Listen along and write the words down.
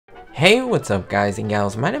Hey, what's up guys and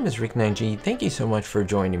gals? My name is Rick9G. Thank you so much for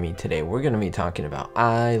joining me today. We're going to be talking about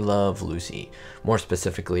I Love Lucy. More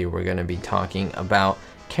specifically, we're going to be talking about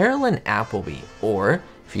Carolyn Appleby, or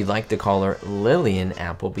if you'd like to call her Lillian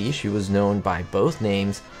Appleby. She was known by both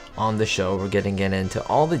names on the show. We're going to get into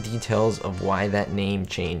all the details of why that name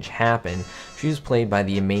change happened. She was played by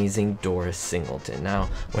the amazing Doris Singleton. Now,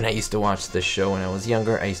 when I used to watch this show when I was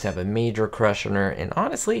younger, I used to have a major crush on her, and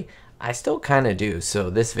honestly, I still kind of do, so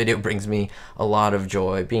this video brings me a lot of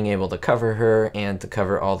joy being able to cover her and to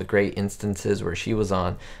cover all the great instances where she was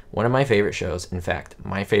on one of my favorite shows. In fact,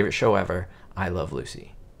 my favorite show ever, I Love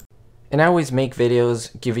Lucy. And I always make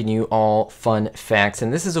videos giving you all fun facts,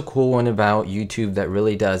 and this is a cool one about YouTube that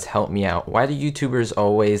really does help me out. Why do YouTubers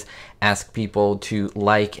always ask people to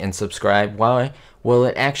like and subscribe? Why? Well,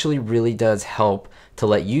 it actually really does help to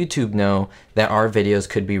let YouTube know that our videos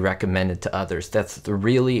could be recommended to others. That's the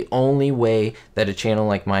really only way that a channel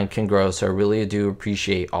like mine can grow, so I really do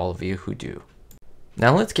appreciate all of you who do.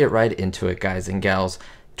 Now let's get right into it, guys and gals.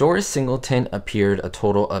 Doris Singleton appeared a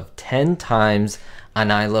total of 10 times on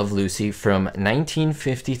I Love Lucy from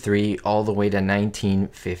 1953 all the way to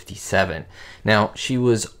 1957. Now, she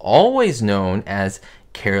was always known as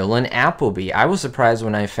Carolyn Appleby. I was surprised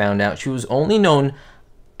when I found out she was only known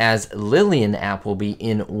as Lillian Appleby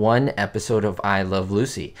in one episode of I Love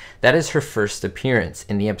Lucy. That is her first appearance.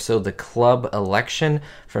 In the episode The Club Election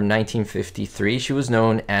from 1953, she was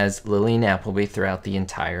known as Lillian Appleby throughout the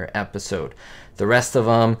entire episode. The rest of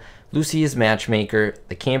them, Lucy is Matchmaker,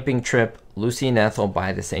 The Camping Trip, Lucy and Ethel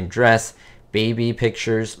Buy the Same Dress, Baby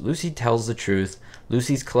Pictures, Lucy Tells the Truth,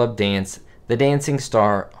 Lucy's Club Dance, The Dancing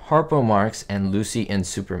Star, Harpo Marx, and Lucy and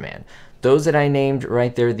Superman. Those that I named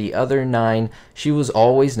right there, the other 9, she was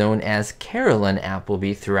always known as Carolyn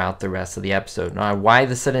Appleby throughout the rest of the episode. Now, why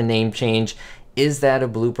the sudden name change? Is that a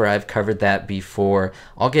blooper? I've covered that before.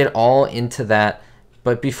 I'll get all into that.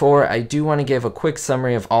 But before, I do want to give a quick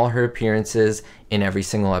summary of all her appearances in every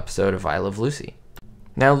single episode of I Love Lucy.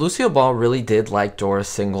 Now, Lucille Ball really did like Doris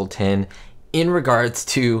Singleton in regards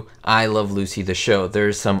to I Love Lucy the show.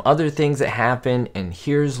 There's some other things that happen and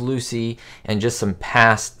Here's Lucy and just some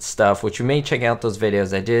past stuff, which you may check out those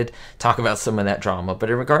videos. I did talk about some of that drama, but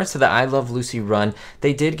in regards to the I Love Lucy run,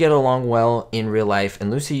 they did get along well in real life,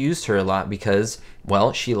 and Lucy used her a lot because,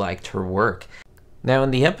 well, she liked her work. Now,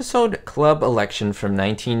 in the episode Club Election from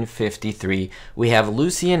 1953, we have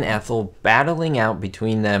Lucy and Ethel battling out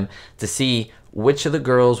between them to see which of the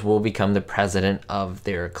girls will become the president of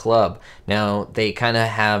their club. Now, they kind of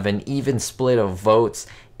have an even split of votes,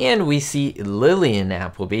 and we see Lillian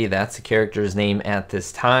Appleby, that's the character's name at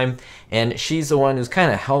this time, and she's the one who's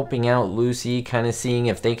kind of helping out Lucy, kind of seeing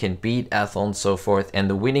if they can beat Ethel and so forth, and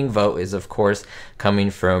the winning vote is, of course, coming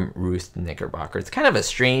from Ruth Knickerbocker. It's kind of a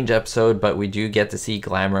strange episode, but we do get to see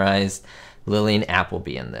glamorized Lillian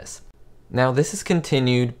Appleby in this. Now, this is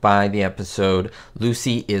continued by the episode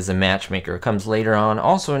Lucy is a Matchmaker. It comes later on,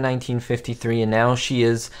 also in 1953, and now she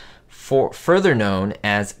is further known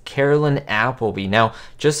as Carolyn Appleby. Now,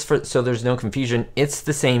 just so there's no confusion, it's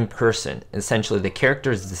the same person. Essentially, the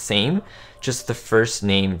character is the same, just the first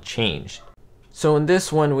name changed. So in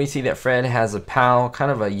this one, we see that Fred has a pal, kind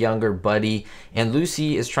of a younger buddy, and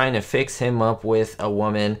Lucy is trying to fix him up with a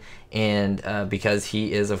woman, and because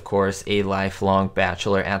he is, of course, a lifelong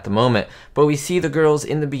bachelor at the moment. But we see the girls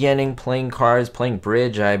in the beginning playing cards, playing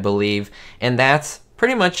bridge, I believe, and that's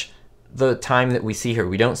pretty much the time that we see her.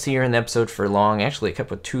 We don't see her in the episode for long, actually a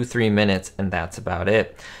couple of 2-3 minutes, and that's about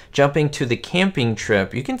it. Jumping to the camping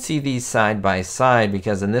trip, you can see these side by side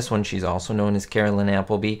because in this one she's also known as Carolyn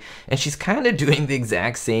Appleby, and she's kind of doing the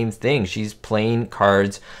exact same thing. She's playing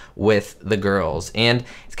cards with the girls, and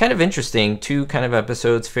it's kind of interesting, 2 kind of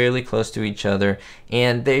episodes fairly close to each other,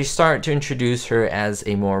 and they start to introduce her as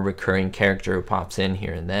a more recurring character who pops in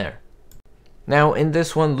here and there. Now, in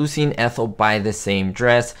this one, Lucy and Ethel buy the same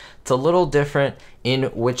dress. It's a little different in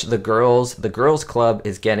which the girls club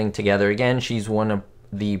is getting together again. She's one of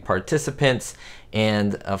the participants,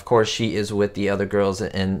 and of course she is with the other girls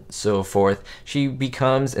and so forth. She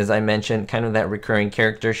becomes, as I mentioned, kind of that recurring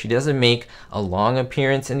character. She doesn't make a long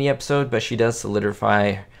appearance in the episode, but she does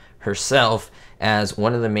solidify herself as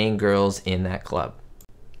one of the main girls in that club.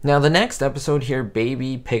 Now, the next episode here,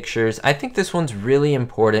 Baby Pictures, I think this one's really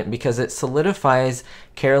important because it solidifies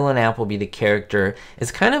Carolyn Appleby, the character,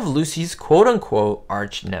 is kind of Lucy's quote-unquote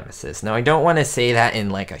arch nemesis. Now, I don't want to say that in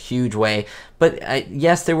like a huge way, but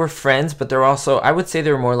yes, they were friends, but they're also, I would say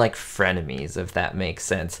they were more like frenemies, if that makes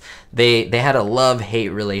sense. They had a love-hate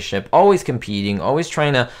relationship, always competing, always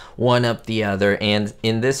trying to one-up the other, and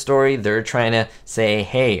in this story, they're trying to say,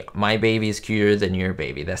 hey, my baby is cuter than your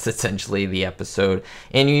baby. That's essentially the episode.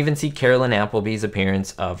 And you even see Carolyn Appleby's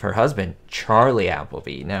appearance of her husband, Charlie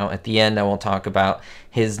Appleby. Now, at the end, I will talk about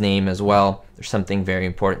his name as well. There's something very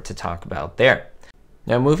important to talk about there.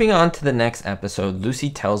 Now, moving on to the next episode, Lucy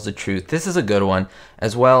Tells the Truth. This is a good one,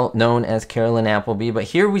 as well known as Carolyn Appleby, but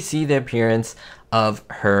here we see the appearance of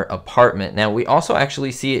her apartment. Now, we also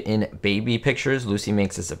actually see it in baby pictures. Lucy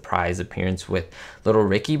makes a surprise appearance with little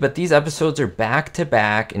Ricky, but these episodes are back to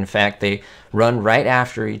back. In fact, they run right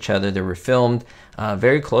after each other. They were filmed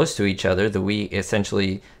very close to each other,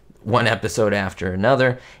 essentially one episode after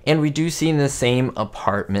another, and we do see the same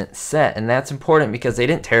apartment set, and that's important because they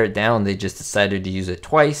didn't tear it down. They just decided to use it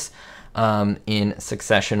twice in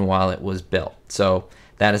succession while it was built. So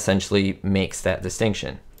that essentially makes that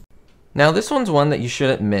distinction. Now, this one's one that you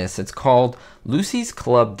shouldn't miss. It's called Lucy's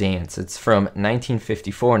Club Dance. It's from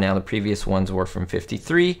 1954. Now, the previous ones were from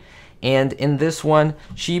 53. And in this one,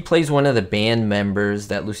 she plays one of the band members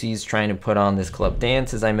that Lucy's trying to put on this club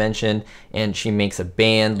dance, as I mentioned. And she makes a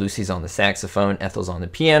band. Lucy's on the saxophone, Ethel's on the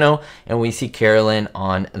piano, and we see Carolyn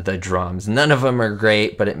on the drums. None of them are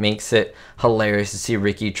great, but it makes it hilarious to see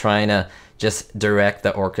Ricky trying to just direct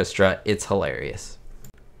the orchestra. It's hilarious.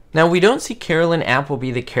 Now, we don't see Carolyn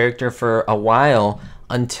Appleby, the character, for a while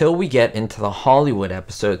until we get into the Hollywood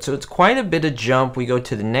episode. So it's quite a bit of jump. We go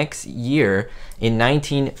to the next year in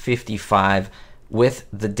 1955 with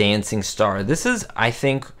The Dancing Star. This is, I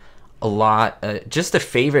think, a lot, just a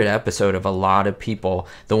favorite episode of a lot of people,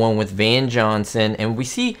 the one with Van Johnson, and we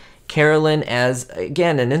see Carolyn as,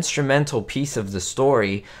 again, an instrumental piece of the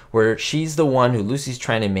story where she's the one who Lucy's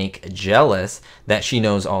trying to make jealous that she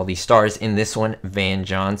knows all these stars. In this one, Van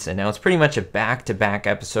Johnson. Now, it's pretty much a back-to-back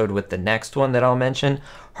episode with the next one that I'll mention,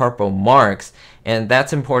 Harpo Marx. And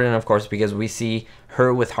that's important, of course, because we see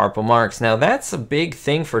her with Harpo Marx. Now, that's a big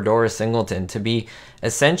thing for Doris Singleton, to be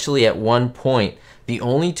essentially at one point the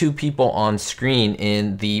only two people on screen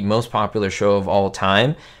in the most popular show of all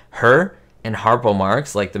time, her and Harpo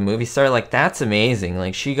Marx, like the movie star. Like, that's amazing.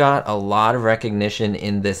 Like, she got a lot of recognition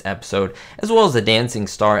in this episode, as well as the Dancing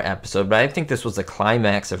Star episode, but I think this was the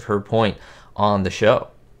climax of her point on the show.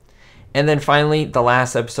 And then finally, the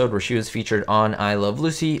last episode where she was featured on I Love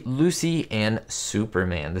Lucy, Lucy and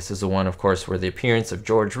Superman. This is the one, of course, where the appearance of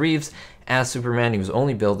George Reeves as Superman. He was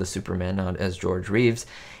only billed as Superman, not as George Reeves.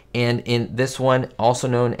 And in this one, also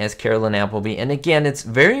known as Carolyn Appleby. And again, it's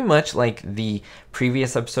very much like the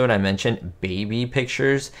previous episode I mentioned, baby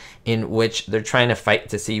pictures, in which they're trying to fight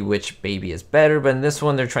to see which baby is better. But in this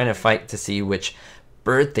one, they're trying to fight to see which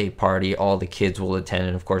birthday party all the kids will attend.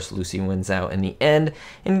 And of course, Lucy wins out in the end.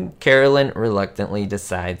 And Carolyn reluctantly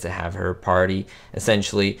decides to have her party,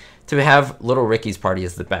 essentially to have little Ricky's party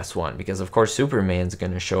is the best one. Because of course, Superman's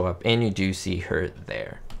going to show up and you do see her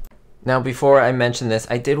there. Now, before I mention this,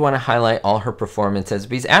 I did want to highlight all her performances,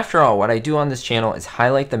 because after all, what I do on this channel is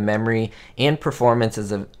highlight the memory and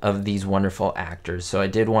performances of these wonderful actors. So I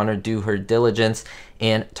did want to do her diligence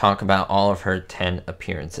and talk about all of her 10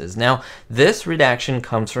 appearances. Now, this redaction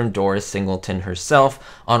comes from Doris Singleton herself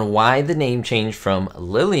on why the name changed from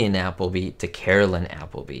Lillian Appleby to Carolyn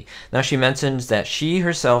Appleby. Now, she mentions that she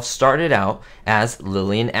herself started out as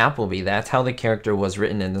Lillian Appleby. That's how the character was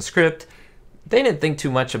written in the script. They didn't think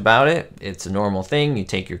too much about it. It's a normal thing. You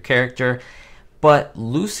take your character. But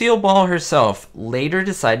Lucille Ball herself later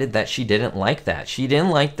decided that she didn't like that. She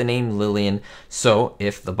didn't like the name Lillian. So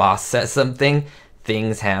if the boss says something,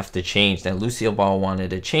 things have to change. Now, Lucille Ball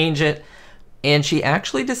wanted to change it, and she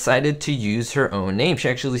actually decided to use her own name. She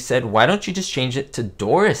actually said, why don't you just change it to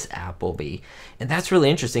Doris Appleby? And that's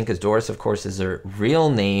really interesting because Doris, of course, is her real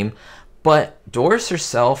name. But Doris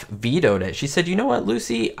herself vetoed it. She said, you know what,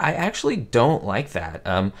 Lucy, I actually don't like that.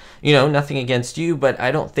 You know, nothing against you, but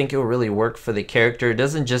I don't think it will really work for the character. It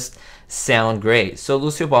doesn't just sound great. So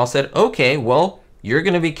Lucille Ball said, okay, well, you're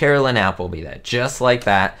going to be Carolyn Appleby. That just like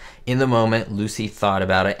that. In the moment, Lucy thought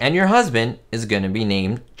about it. And your husband is going to be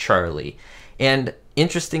named Charlie. And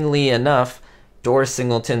interestingly enough, Doris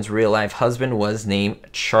Singleton's real-life husband was named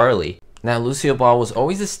Charlie. Now, Lucille Ball was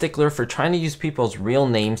always a stickler for trying to use people's real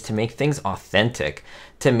names to make things authentic,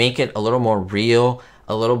 to make it a little more real,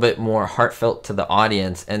 a little bit more heartfelt to the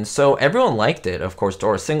audience, and so everyone liked it. Of course,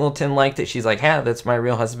 Dora Singleton liked it. She's like, "Yeah, that's my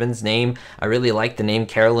real husband's name. I really like the name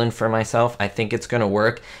Carolyn for myself. I think it's gonna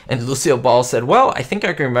work." And Lucille Ball said, "Well, I think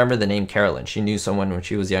I can remember the name Carolyn." She knew someone when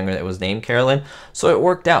she was younger that was named Carolyn, so it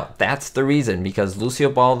worked out. That's the reason, because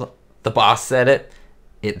Lucille Ball, the boss, said it.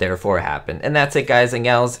 It therefore happened. And that's it, guys and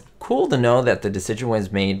gals. Cool to know that the decision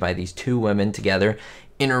was made by these two women together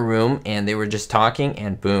in a room, and they were just talking,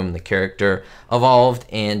 and boom, the character evolved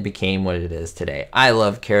and became what it is today. I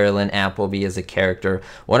love Carolyn Appleby as a character.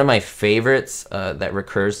 One of my favorites that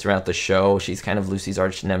recurs throughout the show. She's kind of Lucy's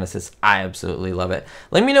arch nemesis. I absolutely love it.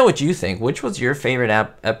 Let me know what you think. Which was your favorite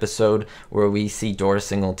episode where we see Dora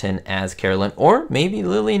Singleton as Carolyn, or maybe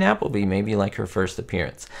Lillian Appleby, maybe like her first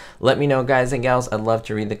appearance? Let me know, guys and gals. I'd love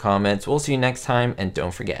to read the comments. We'll see you next time, and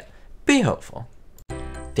don't forget, be hopeful.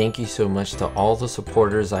 Thank you so much to all the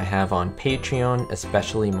supporters I have on Patreon,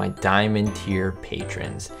 especially my diamond tier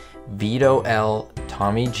patrons: Vito L,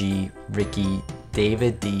 Tommy G, Ricky,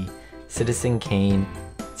 David D, Citizen Kane,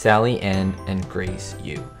 Sally N, and Grace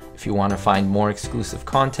U. If you want to find more exclusive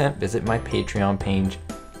content, visit my Patreon page,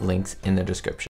 links in the description.